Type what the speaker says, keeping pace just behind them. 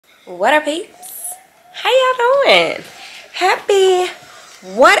What up, peeps? How y'all doing? Happy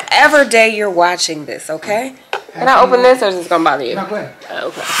whatever day you're watching this, okay? Can I open this or is this gonna bother you? No, go ahead.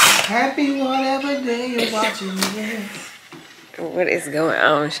 Okay. Happy whatever day you're watching this. What is going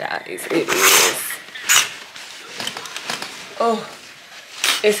on, shawties? It is. Oh,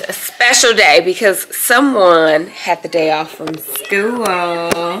 it's a special day because someone had the day off from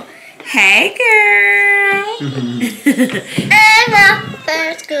school. Hey, girl. I'm off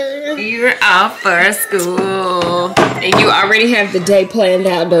for school. You're off for school. And you already have the day planned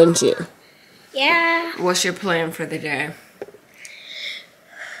out, don't you? Yeah. What's your plan for the day?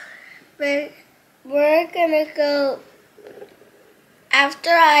 We're gonna go, after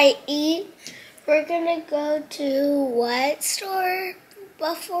I eat, we're gonna go to what store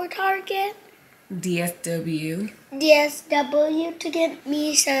before Target? DSW. DSW to get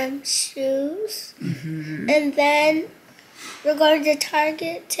me some shoes. And then we're going to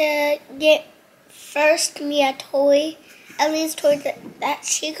Target to get first me a toy, Ellie's toy that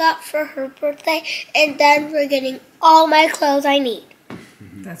she got for her birthday, and then we're getting all my clothes I need.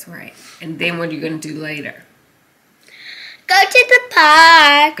 That's right. And then what are you going to do later? Go to the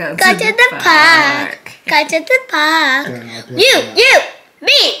park. Go to to the park. Go to the park. You,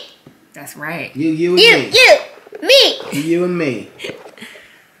 me. That's right. You, me. me. You and me.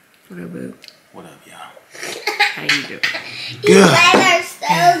 What up, boo? What up, y'all? How you doing?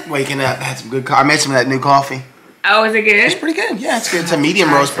 Good. Waking up. Had some good coffee. I made some of that new coffee. Oh, is it good? It's pretty good. Yeah, it's good. It's a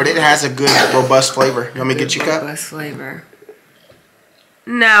medium roast, but it has a good, robust flavor. You want me to get you a cup? Robust flavor.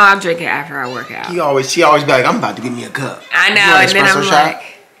 No, I'll drink it after I work out. She always be like, I'm about to give me a cup. I know, and then I'm like,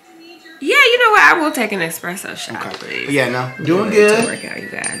 yeah, you know what? I will take an espresso shot, please. Yeah, no. Doing To good. work out, you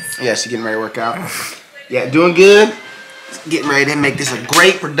guys. Yeah, she's getting ready to work out. Yeah, doing good. Getting ready to make this a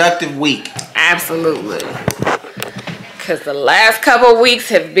great, productive week. Absolutely. Because the last couple of weeks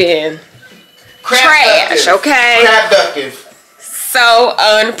have been trash, okay? Productive. So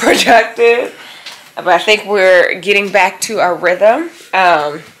unproductive. But I think we're getting back to our rhythm.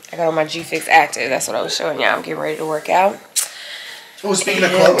 I got on my G-Fix Active. That's what I was showing y'all. I'm getting ready to work out. Oh, speaking of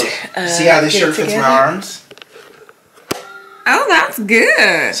clothes, see how this shirt fits my arms? Oh, that's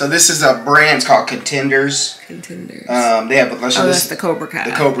good. So this is a brand. It's called Contenders. Contenders. They have that's the Cobra Kai.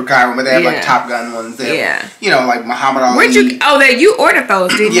 The Cobra Kai one, but they have like Top Gun ones. They have, you know, like Muhammad Ali. Where'd you? Oh, you ordered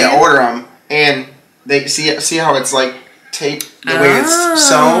those, didn't you? Yeah, order them, and they see how it's like taped the way it's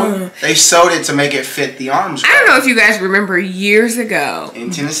sewn. They sewed it to make it fit the arms. I don't know if you guys remember years ago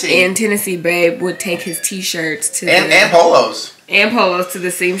in Tennessee, Babe would take his t-shirts to and polos. And polos to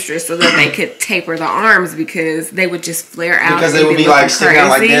the seamstress so that they could taper the arms because they would just flare out. Because they would be like sticking out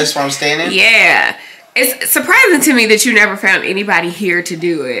like this while I'm standing? Yeah. It's surprising to me that you never found anybody here to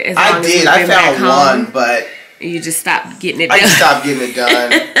do it. I did. I found one, but you just stopped getting it done. I just stopped getting it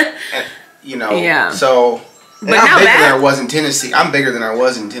done. And, you know, yeah. So, and I'm bigger than I was in Tennessee. I'm bigger than I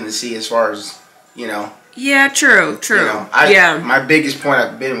was in Tennessee as far as, you know. Yeah, true. You know, my biggest point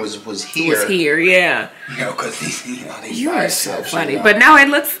I've been was here. Was here, yeah. You know, because these, you know, these you are so funny. But no,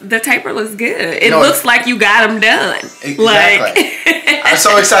 the taper looks good. It looks like you got them done. Exactly. Like, I'm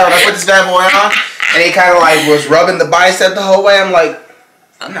so excited when I put this bad boy on, and he kind of like was rubbing the bicep the whole way. I'm like,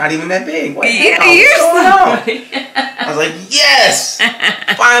 I'm not even that big. What's going on? I was like, yes!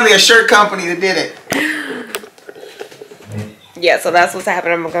 Finally a shirt company that did it. Yeah, so that's what's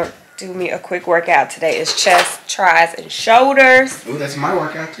happening. I'm going to do me a quick workout today. Is chest, tries, and shoulders. Ooh, that's my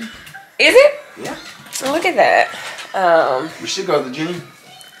workout too. Is it? Yeah. Look at that. We should go to the gym.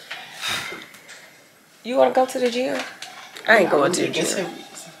 You want to go to the gym? I ain't going to the gym.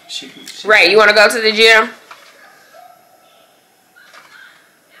 She right, you want to go to the gym?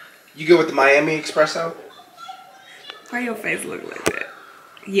 You good with the Miami Espresso? Why your face look like that?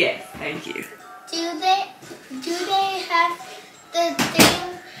 Yes, thank you. Do they have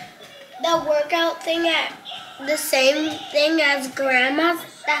the workout thing at the same thing as grandma's?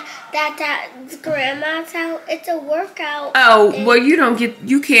 That's grandma's house. It's a workout. Oh, thing. Well,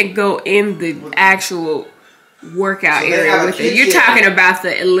 you can't go in the actual workout area with it. You're talking about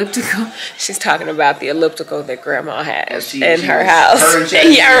the elliptical. She's talking about the elliptical that grandma has in her house.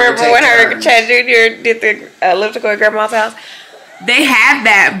 Yeah, I remember when her Chad Jr. did the elliptical at grandma's house. They have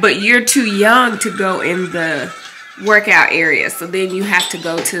that, but you're too young to go in the workout area. So then you have to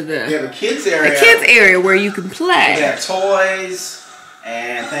go to the kids area. The kids area where you can play. They have toys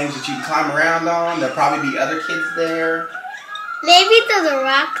and things that you can climb around on. There'll probably be other kids there. Maybe there's a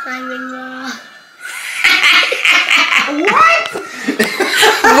rock climbing wall. What?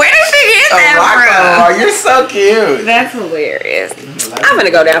 Where did she get that from? Oh, you're so cute. That's hilarious. I'm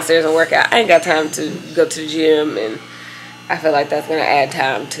gonna go downstairs and work out. I ain't got time to go to the gym, and I feel like that's gonna add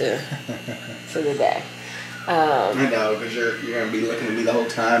time to the day. I know, because you're gonna be looking at me the whole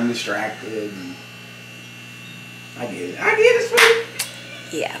time, distracted. And I get it. It's funny.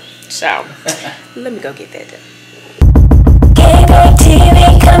 Yeah. So let me go get that done.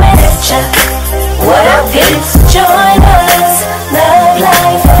 GabeBabeTV coming at ya. What up, peeps? Join us. Love,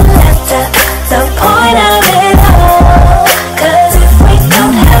 life, and laughter. The point of it all. 'Cause if we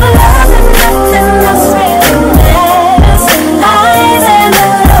don't have love, then nothing else really matters. Highs and the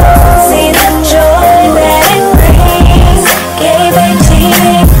lows. See the joy that it brings. GabeBabeTV.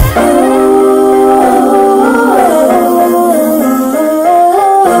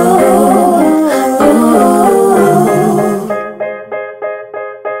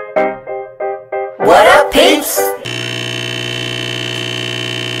 What up, peeps?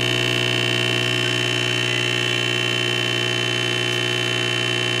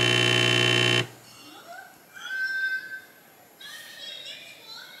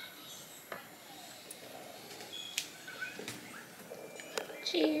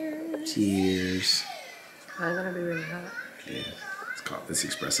 Cheers. Cheers. I'm gonna be really hot. Yeah. This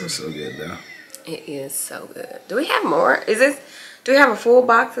espresso is so good though. It is so good. Do we have more? Do we have a full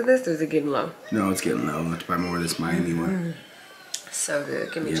box of this, or is it getting low? No, it's getting low. I'll have to buy more of this Miami one. So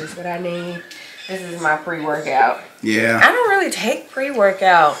good. Give me just what I need. This is my pre-workout. Yeah. I don't really take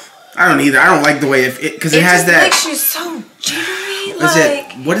pre-workout. I don't either. I don't like the way because it has that. It makes you so jittery.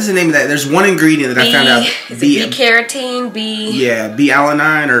 What is the name of that? There's one ingredient that I found out. B-carotene,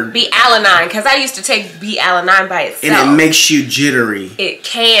 B-alanine or B-alanine, because I used to take B-alanine by itself. And it makes you jittery. It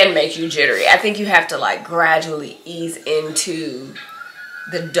can make you jittery. I think you have to like gradually ease into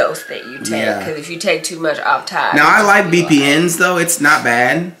the dose that you take, because if you take too much off time. Now I like BPNs though. It's not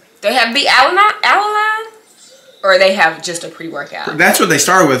bad. They have B-alanine, or they have just a pre-workout. That's what they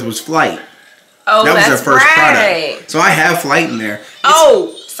started with, was Flight. Oh, that was their first right. product. So I have Flight in there.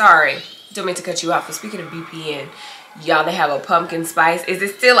 Sorry. Don't mean to cut you off. But speaking of BPN, y'all, they have a pumpkin spice. Is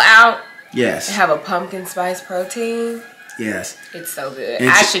it still out? Yes. They have a pumpkin spice protein. Yes. It's so good.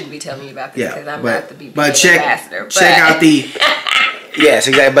 I shouldn't be telling you about this because I'm not the BPN ambassador. Check out the yes,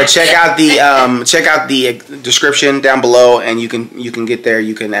 exactly. But check out the description down below, and you can get there.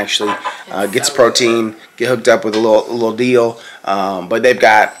 You can actually get some protein, get hooked up with a little deal. But they've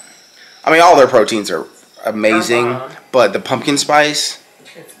got, I mean, all their proteins are amazing. But the pumpkin spice,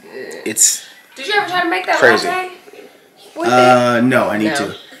 it's good. Did you ever try to make that crazy. latte? No, I need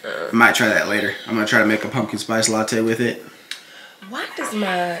to. I might try that later. I'm gonna try to make a pumpkin spice latte with it. Why does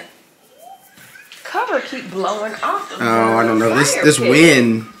my cover keep blowing off? Oh, I don't know. This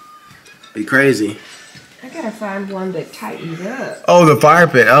wind be crazy. I gotta find one that tightens up. Oh, the fire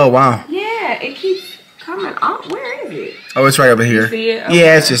pit. Oh, wow. Yeah, it keeps coming off. Where is it? Oh, it's right over here. You see it? Okay.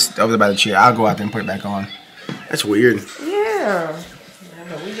 Yeah, it's just over by the chair. I'll go out there and put it back on. That's weird. Yeah.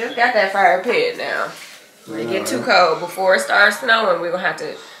 We just got that fire pit now. When it get too cold, before it starts snowing, we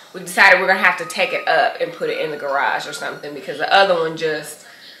decided we're gonna have to take it up and put it in the garage or something, because the other one just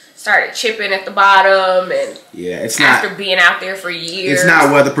started chipping at the bottom, and after being out there for years, it's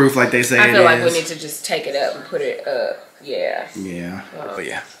not weatherproof like they say. I feel like we need to just take it up and put it up. Yeah. Yeah. But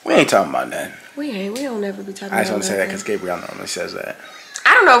yeah, we ain't talking about that. We don't ever be talking about that. I just want to say that because Gabriel normally says that.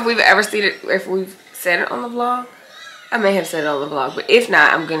 I don't know if we've ever seen it, if we've said it on the vlog. I may have said it on the vlog, but if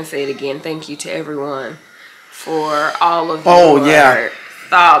not, I'm gonna say it again. Thank you to everyone for all of your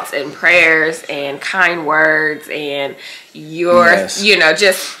thoughts and prayers and kind words, and your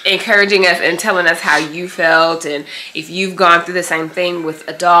just encouraging us and telling us how you felt, and if you've gone through the same thing with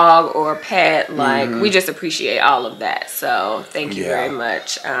a dog or a pet, like we just appreciate all of that. So thank you very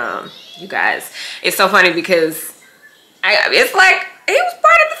much, you guys. It's so funny because it's like he was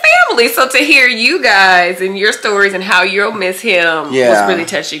part of the family, so to hear you guys and your stories and how you'll miss him was really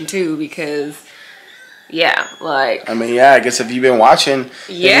touching too, because I guess if you've been watching,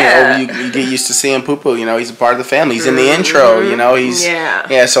 you get used to seeing Poo Poo. You know, he's a part of the family. He's in the intro. You know, he's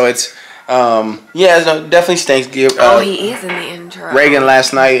so it's definitely stinks. He is in the intro. Reagan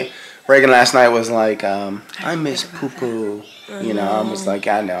last night was like, I miss Poo Poo. You know, I was like,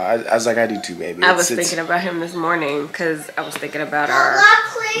 I know. I was like, I do too, baby. I was thinking about him this morning because I was thinking about our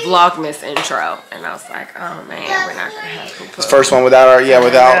Vlogmas intro, and I was like, oh man, we're not gonna have Poo Poo. It's the first one without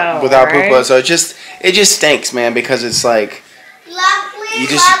Poo Poo. So it just stinks, man, because it's like,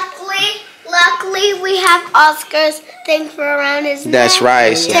 luckily we have Oscar's thing for around his neck. That's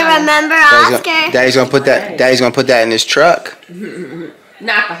right. To remember Oscar. Daddy's gonna put that. Daddy's gonna put that in his truck.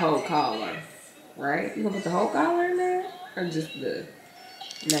 Not the whole collar, right? You gonna put the whole collar in there? Or just the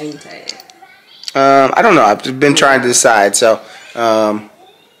name tag? I don't know. I've been trying to decide. So,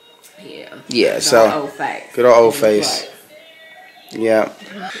 yeah. So old face. Good old face. Yeah.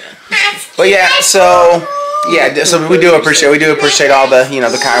 But yeah, so yeah, so we do appreciate all the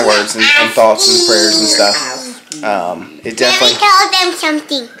the kind words and thoughts and prayers and stuff. It definitely. Let me tell them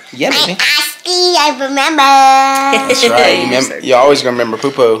something. Yeah, baby. I remember. That's right. You always gonna remember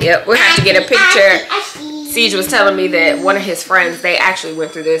poo-poo. Yep, we'll have to get a picture. Siege was telling me that one of his friends, they actually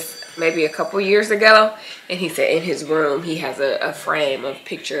went through this maybe a couple years ago, and he said in his room he has a frame of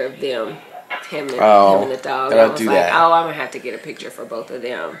picture of them, him and the dog. And I was like, oh, I'm gonna have to get a picture for both of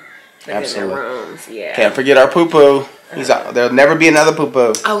them. Absolutely. In their rooms. Yeah. Can't forget our poo-poo. There'll never be another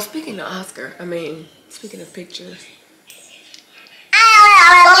poo-poo. Oh, speaking of Oscar, speaking of pictures. Oh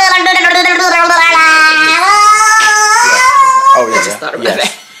yeah. I just thought about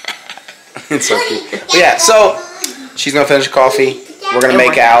that. It's so cute. But yeah, so she's gonna finish coffee. We're gonna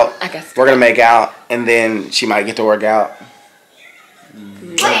make out. We're gonna make out, and then she might get to work out.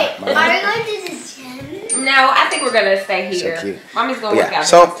 Wait, are we going to the gym? No, I think we're gonna stay here. So cute. Mommy's gonna work out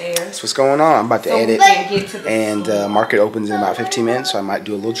so downstairs. that's what's going on. I'm about to edit, and market opens in about 15 minutes, so I might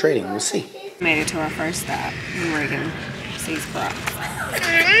do a little trading. We'll see. Made it to our first stop. And Reagan sees Crocs.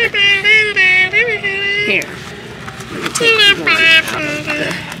 Here.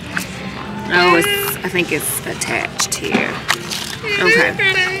 Oh, I think it's attached here. Okay,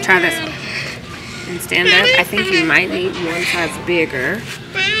 try this one. And stand up. I think you might need one size bigger.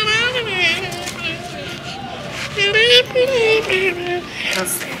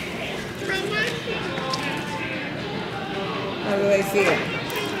 Let's see. How do they feel?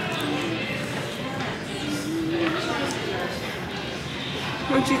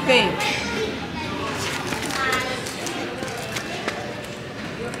 What you think?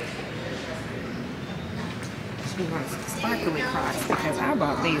 She wants sparkly Crocs because I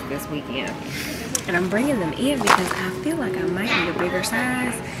bought these this weekend. And I'm bringing them in because I feel like I might need a bigger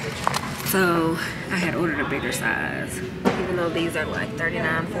size. So I had ordered a bigger size. Even though these are like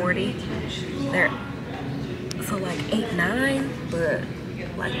 $39.40. They're so like $8.9, but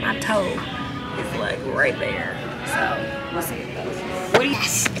like my toe is like right there. So we'll see if those. What do you?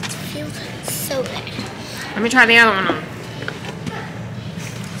 Yes, it feels so good. Let me try the other one on.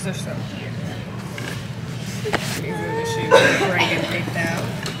 They're so cute. These are the shoes that Reagan picked out.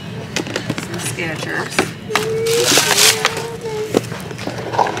 Some Skechers.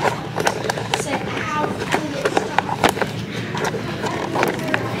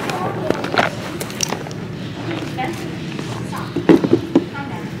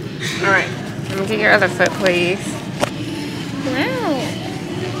 Alright, let me get your other foot, please. Wow.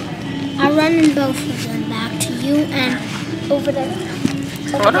 I'll run in both of them back to you and over there.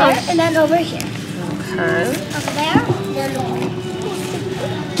 Over there and then over here. Okay. Over there, then over here.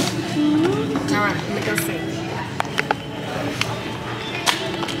 Alright, let me go see.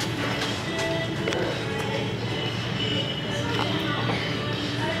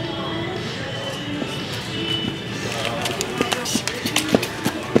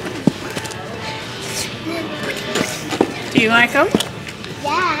 Do you like them?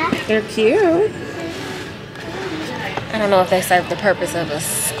 Yeah. They're cute. I don't know if they serve the purpose of a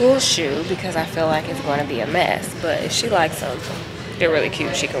school shoe because I feel like it's going to be a mess. But if she likes them, they're really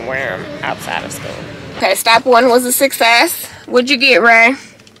cute. She can wear them outside of school. Okay, stop one was a success. What'd you get, Ray?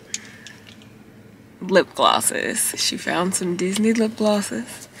 Lip glosses. She found some Disney lip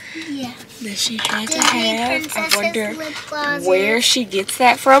glosses. Yeah. That she had to have. I wonder lip glosses. where she gets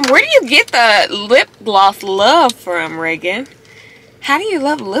that from. Where do you get the lip gloss love from, Reagan? How do you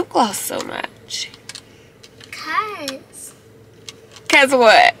love lip gloss so much? Cause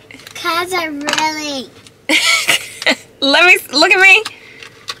what? Cause I really. Let me look at me.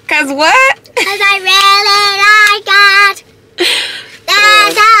 Cause what? Cause I really like it.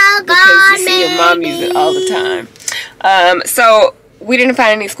 That's how God Because you see your mom use it all the time. So we didn't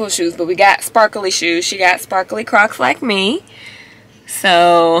find any school shoes, but we got sparkly shoes. She got sparkly Crocs like me.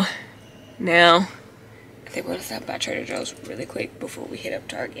 So now I think we're gonna stop by Trader Joe's really quick before we hit up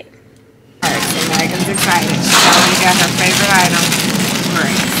Target. Alright, so Megan's excited. She already got her favorite item.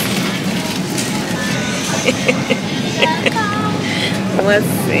 Right. Let's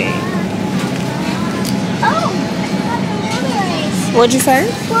see. Oh, blueberries. What'd you say?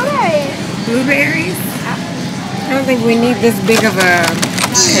 Blueberries. Blueberries? I don't think we need this big of a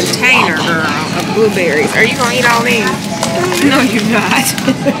container, girl, of blueberries. Are you gonna eat all these? No, you're not.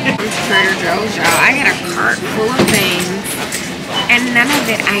 Trader Joe's, y'all. I got a cart full of things, and none of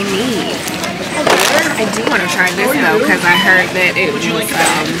it I need. I do want to try this though, because I heard that it was like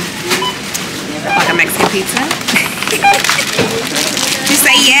a Mexican pizza. You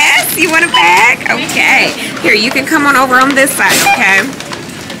say yes? You want a bag? Okay. Here, you can come on over on this side, okay?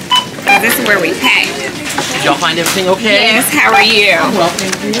 This is where we pack. Did y'all find everything okay? Yes, how are you?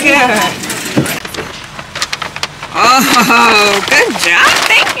 Good. Oh, good job.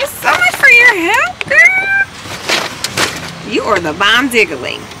 Thank you so much for your help, girl. You are the bomb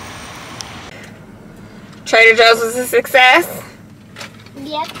diggly. Trader Joe's was a success?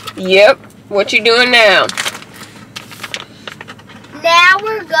 Yep. Yep. What you doing now? Now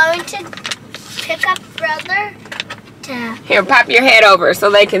we're going to pick up brother to... Here, pop your head over so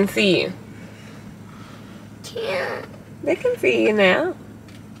they can see you. Can't. They can see you now.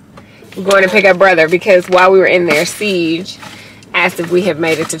 We're going to pick up brother because while we were in there, Siege asked if we have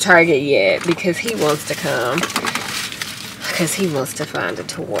made it to Target yet because he wants to come. Because he wants to find a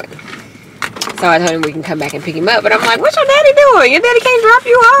toy. So I told him we can come back and pick him up. But I'm like, what's your daddy doing? Your daddy can't drop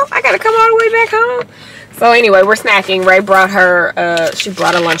you off? I got to come all the way back home. So anyway, we're snacking. Ray brought her, she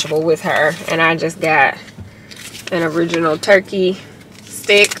brought a Lunchable with her. And I just got an original turkey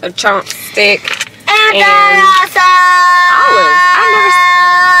stick, a chunk stick. And olives.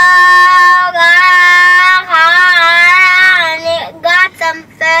 Got some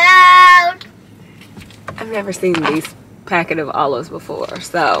food. I've never seen these packet of olives before,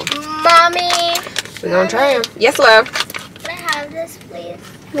 so Mommy, we're gonna try them. Yes, love. Can I have this, please?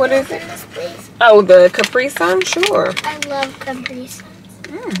 What is it? This, please. Oh, the Capri Sun? Sure. I love Capri Suns.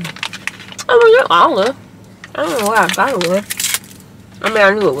 Oh, well, you're olive. I don't know why I thought it was. I mean,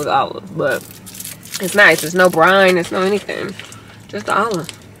 I knew it was olive, but it's nice. It's no brine. It's no anything. Just the olive.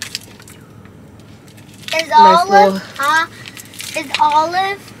 Is Nice olive? Is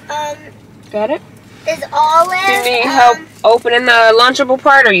olive? Got it? Is olive? Do you need help opening the Lunchable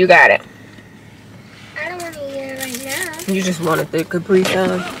part, or you got it? I don't want to eat it right now. You just wanted the Capri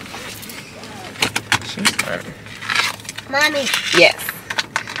Sun. She's fine. Mommy. Yes.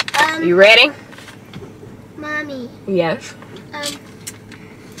 You ready? Mommy. Yes.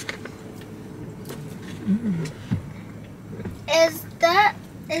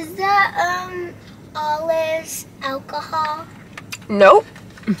 Is that olives alcohol? Nope.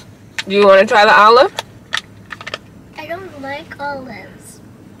 Do you want to try the olive? I don't like olives.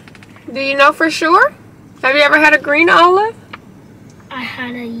 Do you know for sure? Have you ever had a green olive? I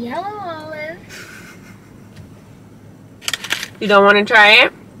had a yellow olive. You don't want to try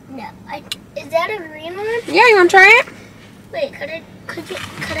it? No. Is that a green one? Yeah, you want to try it? Wait, could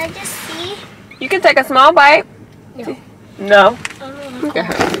I just see? You can take a small bite. No. No. Oh. Look at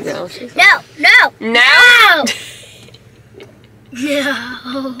her. No. No. No. No.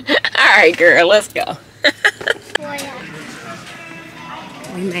 All right, girl. Let's go. Why not?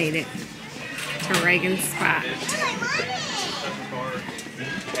 We made it to Reagan's spot.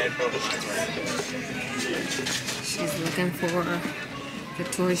 She's looking for the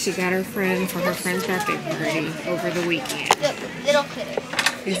toy she got her friend for her friend's birthday party over the weekend. Little critter.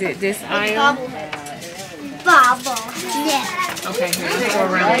 Is it this aisle? Bobble. Yeah. Okay, here, let's go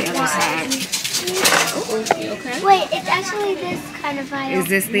around the other side. Oh, you okay? Wait, it's actually this kind of aisle. Is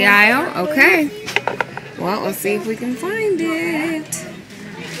this the aisle? Okay. Well, let's see if we can find it.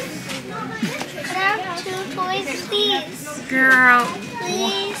 Could I have 2 toys, please? Girl.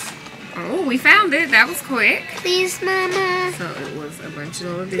 Please. Oh, we found it. That was quick. Please, Mama. So it was a bunch of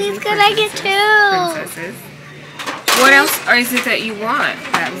little Disney Please, could I get 2? princesses. What else is it that you want?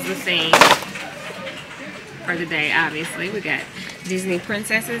 That was the theme for the day, obviously. We got Disney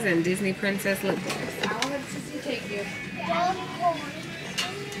princesses and Disney princess lip gloss.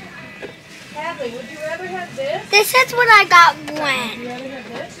 This is what I got when.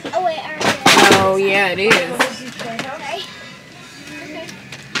 Oh, wait, I already. Oh, yeah, it is. Okay.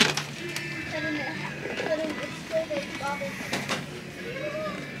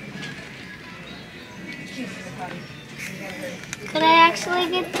 Could I actually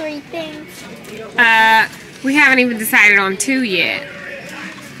get 3 things? We haven't even decided on 2 yet.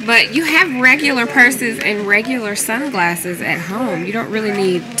 But you have regular purses and regular sunglasses at home. You don't really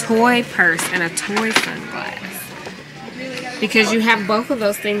need toy purse and a toy sunglass. Because you have both of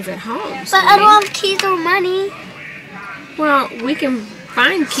those things at home. But I don't have keys or money. Well, we can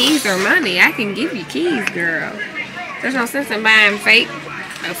find keys or money. I can give you keys, girl. There's no sense in buying a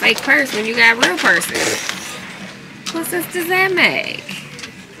fake purse when you got real purses. What sense does that make?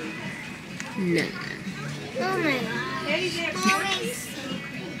 None. Oh my god.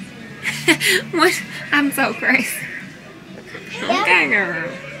 What? I'm so crazy. Okay, girl.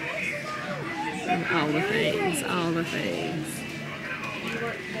 All the things. All the things.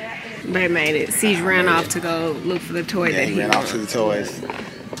 They made it. Siege ran off to go look for the toy that he ran off to the toys.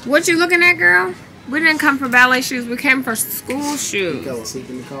 What you looking at, girl? We didn't come for ballet shoes. We came for school shoes. He fell asleep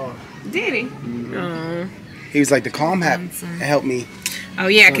in the car. Did he? Mm-hmm. Oh. He was like, the calm helped me. Oh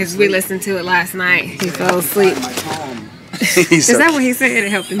yeah, because we listened to it last night. He fell asleep. My calm. Is that what he said?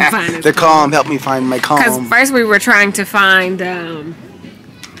 It helped him find his the calm helped me find my calm. Because first we were trying to find.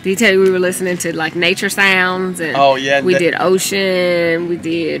 Did he tell you we were listening to like nature sounds? And oh yeah. We did ocean. We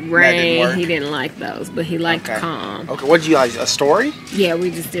did rain. He didn't like those, but he liked calm. Okay. What did you like? A story? Yeah, we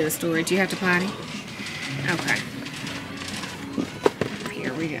just did a story. Do you have to potty? Okay.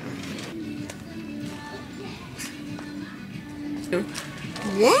 Here we go.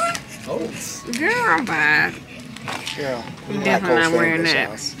 What? Oh. Girl, bye. Girl, I'm definitely not wearing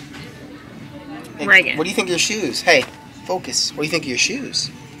that. Hey, Reagan. What do you think of your shoes? Hey, focus. What do you think of your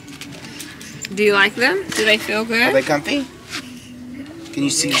shoes? Do you like them? Do they feel good? Are they comfy? Can you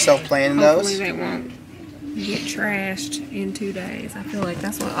see yourself playing in Hopefully those? they won't get trashed in 2 days. I feel like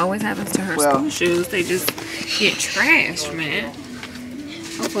that's what always happens to her school shoes. They just get trashed, man.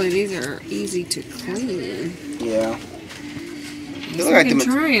 Hopefully these are easy to clean. Yeah. You can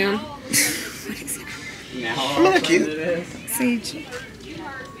try them. I mean, they're cute. See,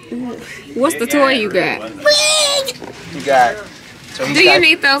 what's the toy you got? You got. So do you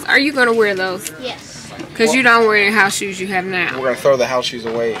need those? Are you gonna wear those? Yes. Because you don't wear the house shoes you have now. We're gonna throw the house shoes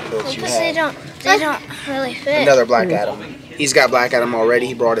away Because they don't really fit. Another Black Adam. He's got Black Adam already.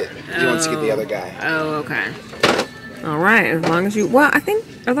 He brought it. He wants to get the other guy. Oh, okay. All right. As long as you. Well, I think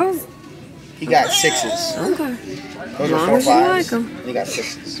are those. He got 6s. Okay. Those as long are 4 as you 5s. like them. He got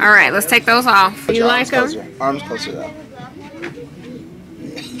 6s. All right. Let's take those off. Put You your like them? Arms closer though.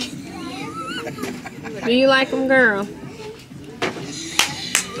 Do you like them, girl?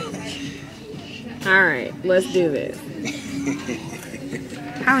 All right, let's do this.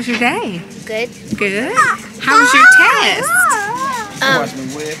 How was your day? Good. Good. How was your test?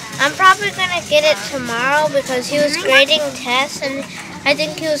 I'm probably gonna get it tomorrow because he was grading tests and I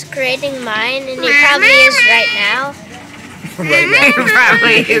think he was grading mine and he probably is right now.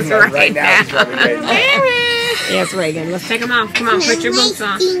 Probably is right now. He's probably right now. Yes, Reagan. Let's take them off. Come on, put your boots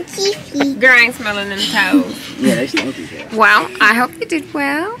on. Girl ain't smelling them toes. Yeah, they stinky. Well, I hope you did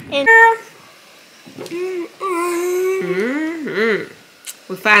well.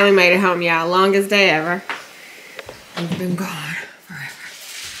 We finally made it home, y'all. Longest day ever. We've been gone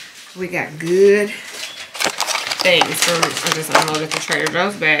forever. We got good things from. I just unloaded the Trader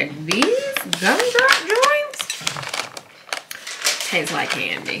Joe's bag. These gumdrop joints taste like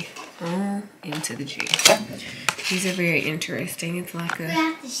candy. Into the G. These are very interesting. It's like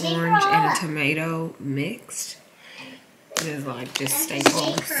a orange and a tomato mixed. It is like just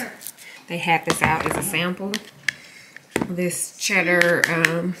staples. They had this out as a sample. This cheddar,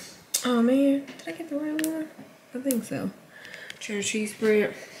 oh man, did I get the right one? I think so. Cheddar cheese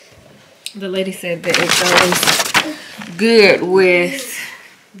spread. The lady said that it goes good with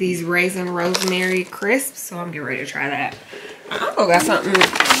these raisin rosemary crisps, so I'm getting ready to try that. I also got something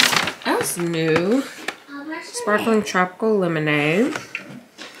else new. Sparkling tropical lemonade.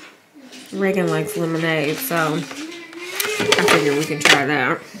 Reagan likes lemonade, so I figured we can try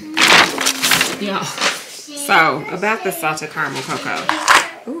that. Yeah. So, about the salted caramel cocoa.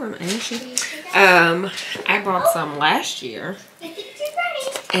 Ooh, I'm ashy. I bought some last year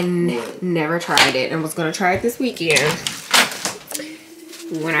and never tried it and was going to try it this weekend.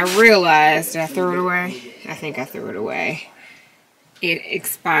 When I realized I threw it away, I think I threw it away. It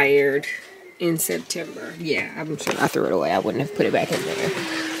expired in September. Yeah, I'm sure I threw it away. I wouldn't have put it back in there.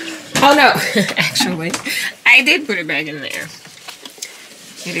 Oh no, actually, I did put it back in there.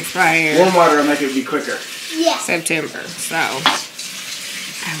 It expired. Warm water will make it be quicker. Yeah. September, so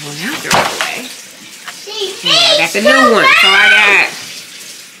I will now throw it away. Yeah, I got the new one, so I got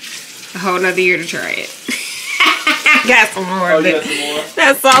a whole nother year to try it. I got some more of it.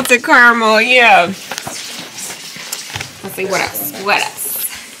 That salted caramel, yeah. Let's see what else. What else?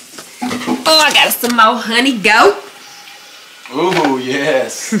 Oh, I got some more honey goat. Ooh,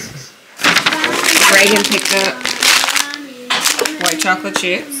 yes. Reagan picked up white chocolate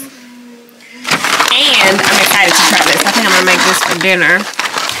chips. And I'm excited to try this. I think I'm going to make this for dinner.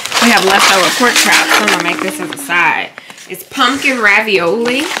 We have leftover pork chops, so I'm going to make this as a side. It's pumpkin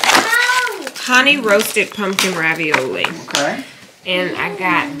ravioli. Honey roasted pumpkin ravioli. Okay. And I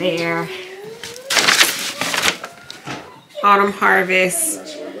got their Autumn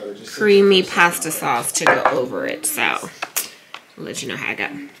Harvest creamy pasta sauce to go over it. So, I'll let you know how I go.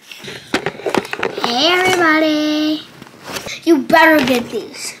 Hey everybody. You better get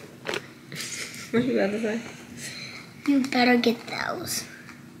these. What you about to say? You better get those.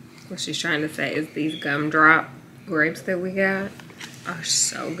 What she's trying to say is these gumdrop grapes that we got are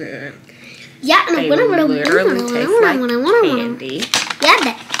so good. Yeah, and they literally taste like candy.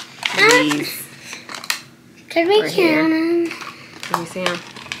 Yeah, These Can we count them? Let me see them.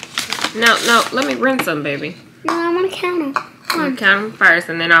 No, let me rinse them, baby. No, I want to count them. I'll count them first,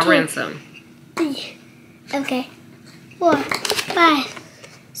 and then I'll rinse them. Okay. 4, 5,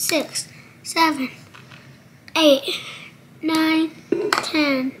 6, 7, 8, 9,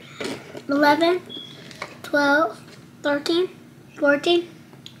 10, 11, 12, 13, 14,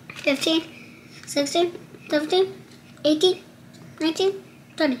 15, 16, 17, 18, 19,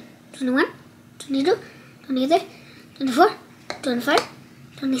 20, 21, 22, 23, 24, 25,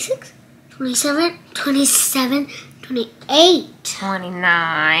 26, 27, 28,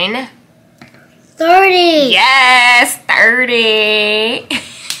 29. 30. Yes, 30.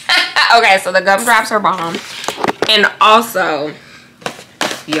 Okay, so the gumdrops are bomb. And also,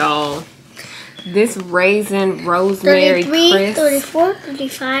 y'all, this raisin rosemary 33, crisp 34,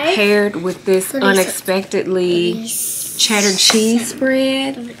 35, paired with this 36, unexpectedly 36, cheddar cheese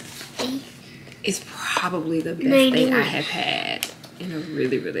spread 38, is probably the best 91. thing I have had in a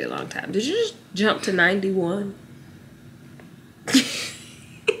really, really long time. Did you just jump to 91?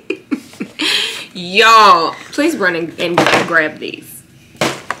 Y'all, please run and grab these.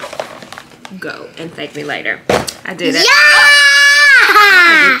 Go and thank me later. I did it. Yeah!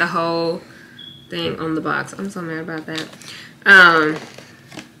 I did the whole thing on the box. I'm so mad about that. I'm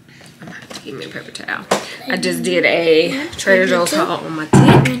gonna have to give me a paper towel. I just did a Trader Joe's haul on my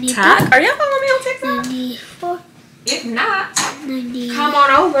TikTok. Are y'all following me on TikTok? 94, If not, 90, come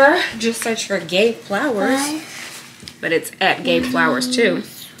on over. Just search for Gabe Flowers. But it's at Gabe Flowers too.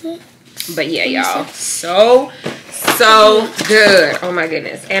 But yeah, y'all, so good. Oh my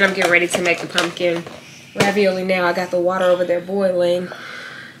goodness. And I'm getting ready to make the pumpkin ravioli now. I got the water over there boiling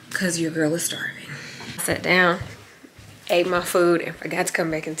because your girl is starving. I sat down, ate my food, and forgot to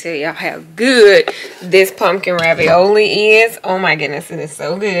come back and tell y'all how good this pumpkin ravioli is. Oh my goodness, it is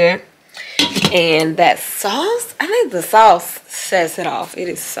so good. And that sauce, I think the sauce sets it off. It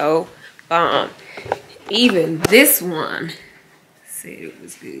is so bomb. Even this one said it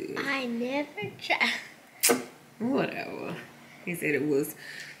was good. I never tried. Whatever. He said it was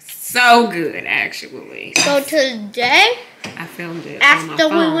so good, actually. So today, I filmed it after on my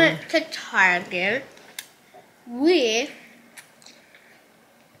phone. we went to Target, we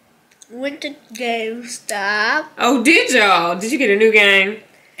went to GameStop. Oh, did y'all? Did you get a new game?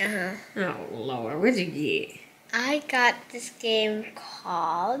 Uh-huh. Oh, Lord. What'd you get? I got this game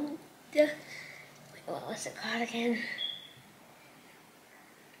called... Wait, what was it called again?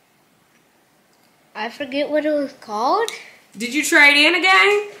 I forget what it was called. Did you trade in a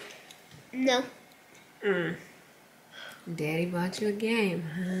game? No. Daddy bought you a game,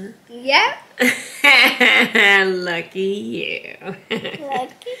 huh? Yeah. Lucky you.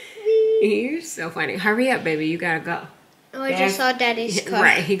 Lucky me. You're so funny. Hurry up, baby. You gotta go. Oh, I just saw Daddy's car.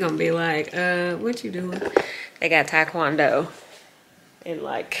 Right. He gonna be like, what you doing? They got taekwondo in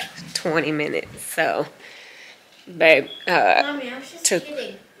like 20 minutes. So, babe, Mommy, I was just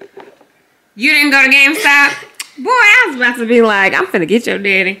kidding. You didn't go to GameStop? Boy, I was about to be like, I'm finna get your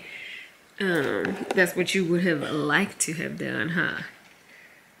daddy. That's what you would have liked to have done, huh?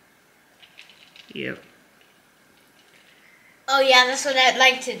 Yep. Oh, yeah, that's what I'd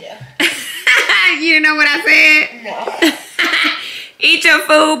like to do. You know what I said? No. Eat your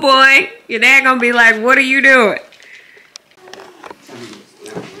food, boy. Your dad gonna be like, what are you doing?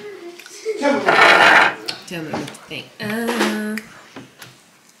 Tell me what you think.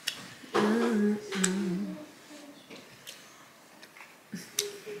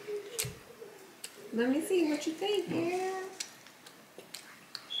 Let me see what you think, girl.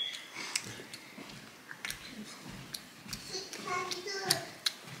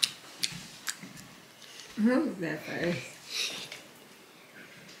 What was that face?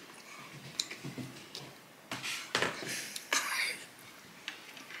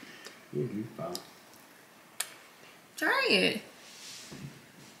 Try it.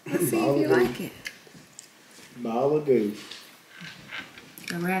 Let's see if you like it. Ball of goo.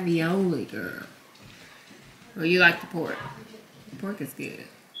 A ravioli, girl. Oh, you like the pork? The pork is good.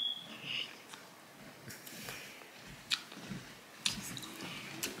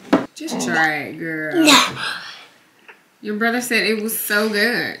 Just try it, girl. No. Your brother said it was so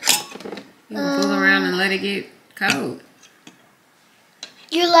good. You can fool around and let it get cold.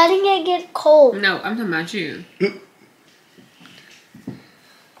 You're letting it get cold. No, I'm talking about you.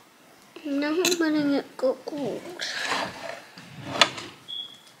 No, I'm letting it go cold.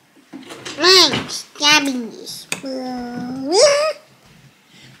 I'm stabbing this.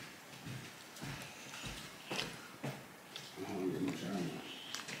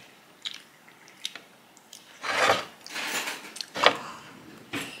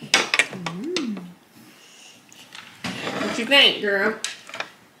 you think, girl?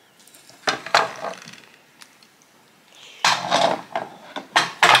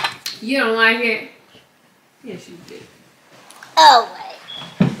 You don't like it? Yes, you do. Oh,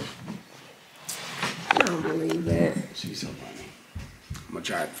 wait. I don't believe that. She's so funny. I'm gonna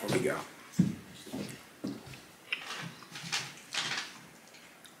try it before we go.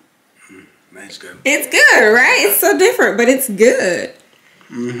 Man, it's good. It's good, right? It's so different, but it's good.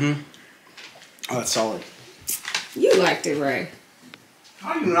 Mm-hmm. Oh, it's solid. You liked it, Ray.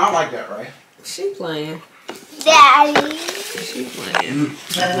 How do you not like that, Ray? She playing. Daddy. She playing.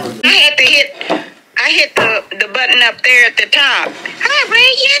 I hit the button up there at the top. Hi,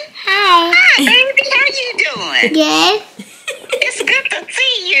 Reagan. Hi. Hi, baby. How you doing? Good. It's good to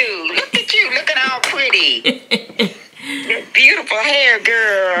see you. Look at you, looking all pretty. Your beautiful hair,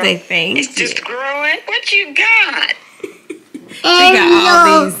 girl. They think It's just growing. What you got? She got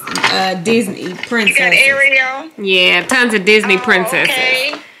all these Disney You princesses. got Ariel? Yeah, tons of Disney princesses.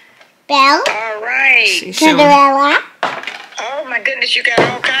 Okay. Belle. All right. She's showing. Cinderella. Oh, my goodness. You got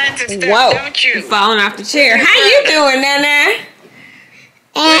all kinds of stuff, Whoa, don't you? you falling off the chair. How you doing, Nana?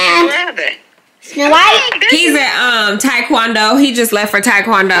 And Brother. Snow White. He's at Taekwondo. He just left for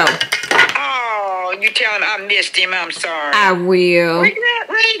Taekwondo. Oh, you tell him I missed him. I'm sorry. I will. Where you at,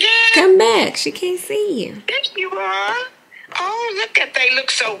 Reagan? Come back. She can't see you. There you are. Oh, look at they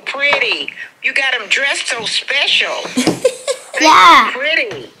look so pretty. You got them dressed so special. Yeah.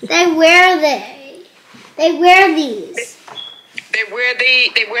 Pretty. They wear these. They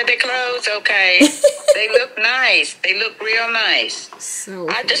wear their clothes, okay. They look nice. They look real nice. So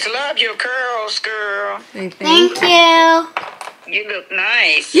I just love your curls, girl. Thank you. You look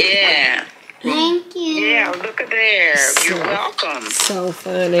nice, yeah. Thank you. Yeah, look at there. You're welcome. So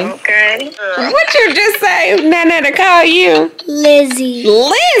funny. Okay. What you just say, Nana, to call you? Lizzie.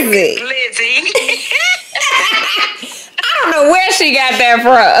 Lizzie. Lizzie. I don't know where she got that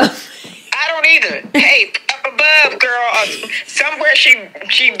from. I don't either. Hey, up above, girl. Somewhere she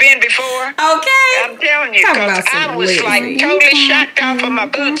been before. Okay. I'm telling you, Talk because about some I was Lizzie. like totally shocked off of my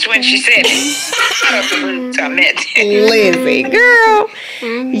boots when she said it. Not of the boots, I meant. Lizzie, girl,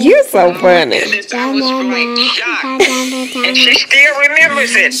 you so funny. Goodness, I was like shocked. And she still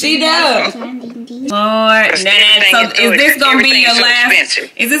remembers it. She does. Lord, so is this gonna be your last?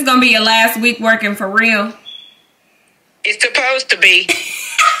 Expensive. Is this gonna be your last week working for real? It's supposed to be.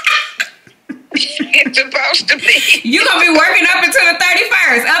 It's supposed to be. You gonna be working up until the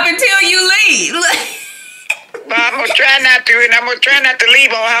 31st, up until you leave. Well, I'm gonna try not to, and I'm gonna try not to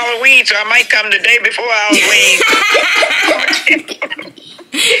leave on Halloween, so I might come the day before Halloween.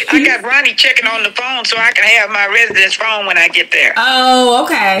 I got Ronnie checking on the phone so I can have my residence phone when I get there. Oh,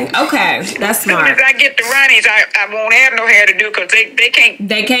 okay, okay, that's smart. As soon as I get to Ronnie's, I won't have no hair to do because they can't.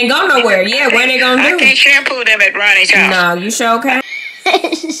 They can't go nowhere. Yeah, where they gonna do? I can't shampoo them at Ronnie's house. No, you sure can.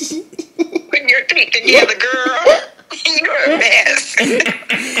 Put your teeth together, girl. You're a mess.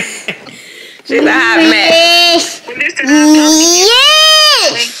 She's a hot mess. Well, listen, I'll talk to you.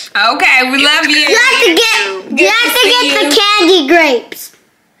 Yes. Okay, we love you. You have to get the candy grapes.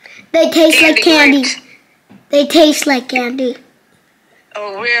 They taste like candy. Grapes. They taste like candy.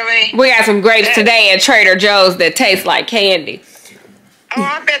 Oh, really? We got some grapes today at Trader Joe's that taste like candy. Oh,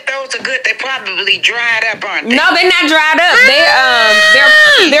 I bet those are good. They're probably dried up, aren't they? No, they're not dried up.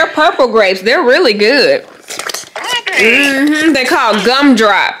 They're purple grapes. They're really good. Are they? They're called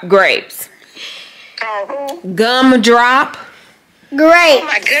gumdrop grapes. Called who? Gumdrop. Great. Oh,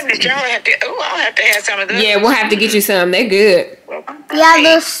 my goodness. Y'all have to... Oh, I'll have to have some of those. Yeah, we'll have to get you some. They're good. Well, Yeah,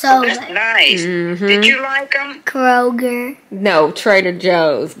 they're so that's good. nice. Did you like them? Kroger. No, Trader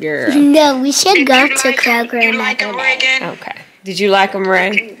Joe's, girl. No, we should Did go you to like 'em? Kroger You like them, another day. Reagan? Okay. Did you like them,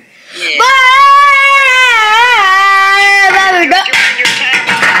 Ray? Yeah.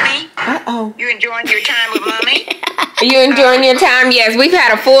 Uh-oh. You enjoying your time with Mommy? Are you enjoying your time? Yes, we've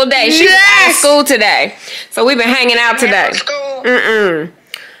had a full day. She was out of school today. So we've been hanging out today. After school?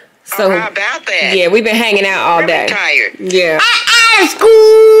 So, How about that? yeah, we've been hanging out all Really day. tired. Yeah. Out of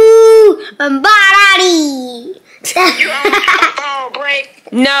school. Body. You on fall break?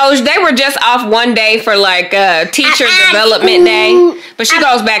 No, they were just off one day for like teacher development day. But she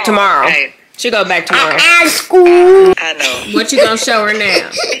goes back tomorrow. Okay. She goes back tomorrow. Out of school. I know. What you gonna show her now?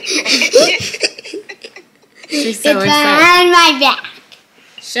 She's so It's excited. behind my back.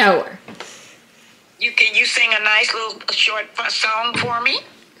 Show her. Can you sing a nice little short song for me?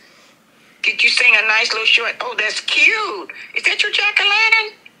 Could you sing a nice little short? Oh, that's cute. Is that your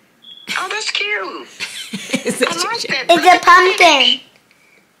jack-o'-lantern? Oh, that's cute. Is I that your like that. It's a pumpkin.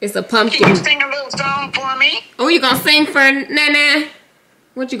 It's a Can you pumpkin. sing a little song for me? Oh, you gonna sing for Nana?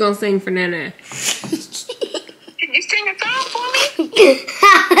 What you gonna sing for Nana? Can you sing a song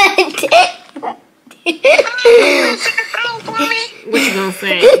What you gonna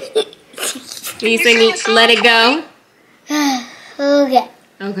sing? Can you sing Let It Go? Okay.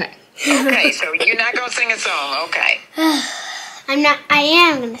 Okay. Okay, so you're not gonna sing a song, okay? I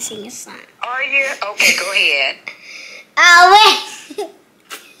am gonna sing a song. Are you? Okay, go ahead. Oh wait.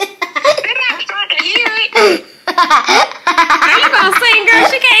 They're not trying to hear it. How you gonna sing, girl?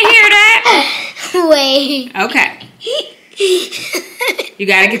 She can't hear that. Wait. Okay. You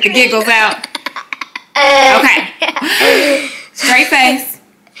gotta get the giggles out. Okay. Straight face.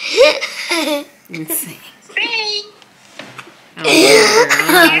 Let's see. Sing. Oh,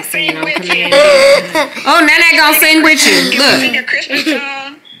 girl. Singing on command. Oh, Nana gonna sing with you. Can we sing a Look. Christmas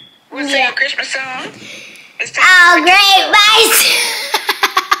song? We'll sing a Christmas song. Let's sing Oh, great, bye.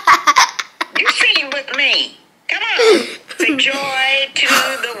 You sing with me. Come on. Say joy to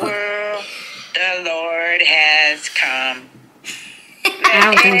the world. The Lord has come. I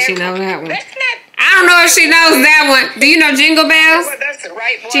don't think she knows that one. That's not. I don't know if she knows that one. Do you know Jingle Bells? Well, that's the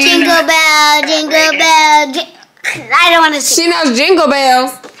right one. Jingle bell, jingle bell. I don't want to sing. She knows Jingle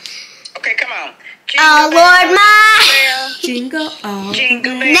Bells. Okay, come on. Oh, Lord, my. Jingle all.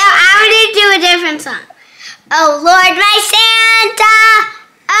 Jingle No, I want to do a different song. Oh, Lord, my Santa.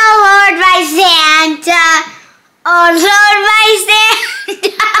 Oh, Lord, my Santa. Oh, Lord, my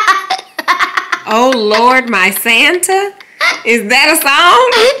Santa. Oh, Lord, my Santa? Is that a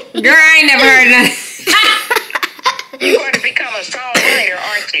song? Girl, I ain't never heard that. You're going to become a songwriter,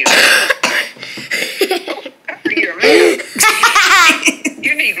 aren't you? Cover your mouth.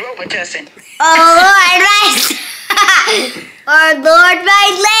 You need Robitussin. Oh, Lord, my. Oh, Lord, my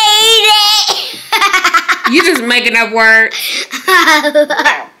lady. You just making up words.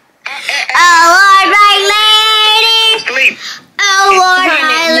 Oh, Lord, my lady. Sleep. Oh, Lord,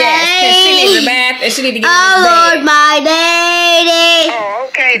 my Yes, because she needs a lady. bath and she needs to get Oh, in Lord, this my lady. Oh,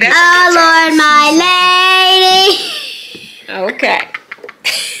 okay. That's Oh, Lord, my lady. bed. Okay.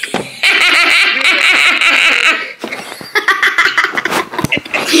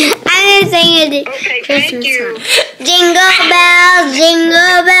 I'm going to sing it. okay, thank you. Jingle bells,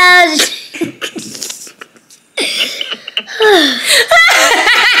 jingle bells.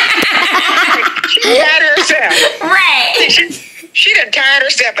 She tired herself. Right. She done tired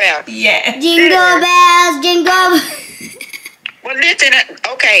herself out. Yeah. Jingle bells, jingle. Well, listen,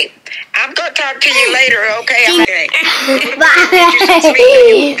 okay. I'm going to talk to you later, okay? Okay.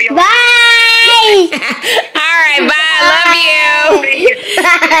 Bye. Bye. All right, bye. Love you. I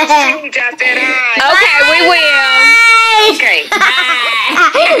said hi. Okay, we will. Okay.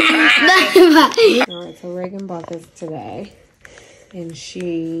 Bye. All right, so Reagan bought this today, and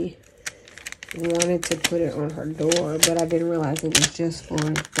she wanted to put it on her door, but I didn't realize it was just for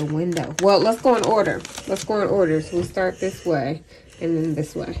the window. Well, let's go in order. Let's go in order. So we start this way, and then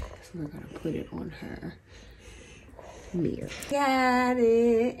this way. So we're gonna put it on her mirror. Got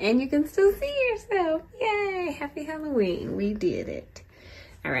it. And you can still see yourself. Yay. Happy Halloween. We did it.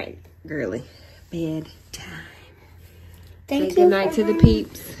 All right, girly. Bedtime. Thank you. Say good night to the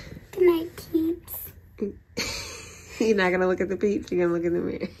peeps. Good night, Peeps. You're not gonna look at the peeps. You're gonna look in the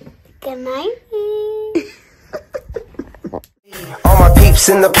mirror. Good night. All my peeps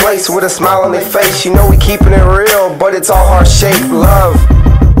in the place with a smile on their face. You know we keeping it real, but it's all heart-shaped love.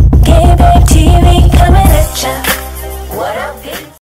 GabeBabeTV coming at ya.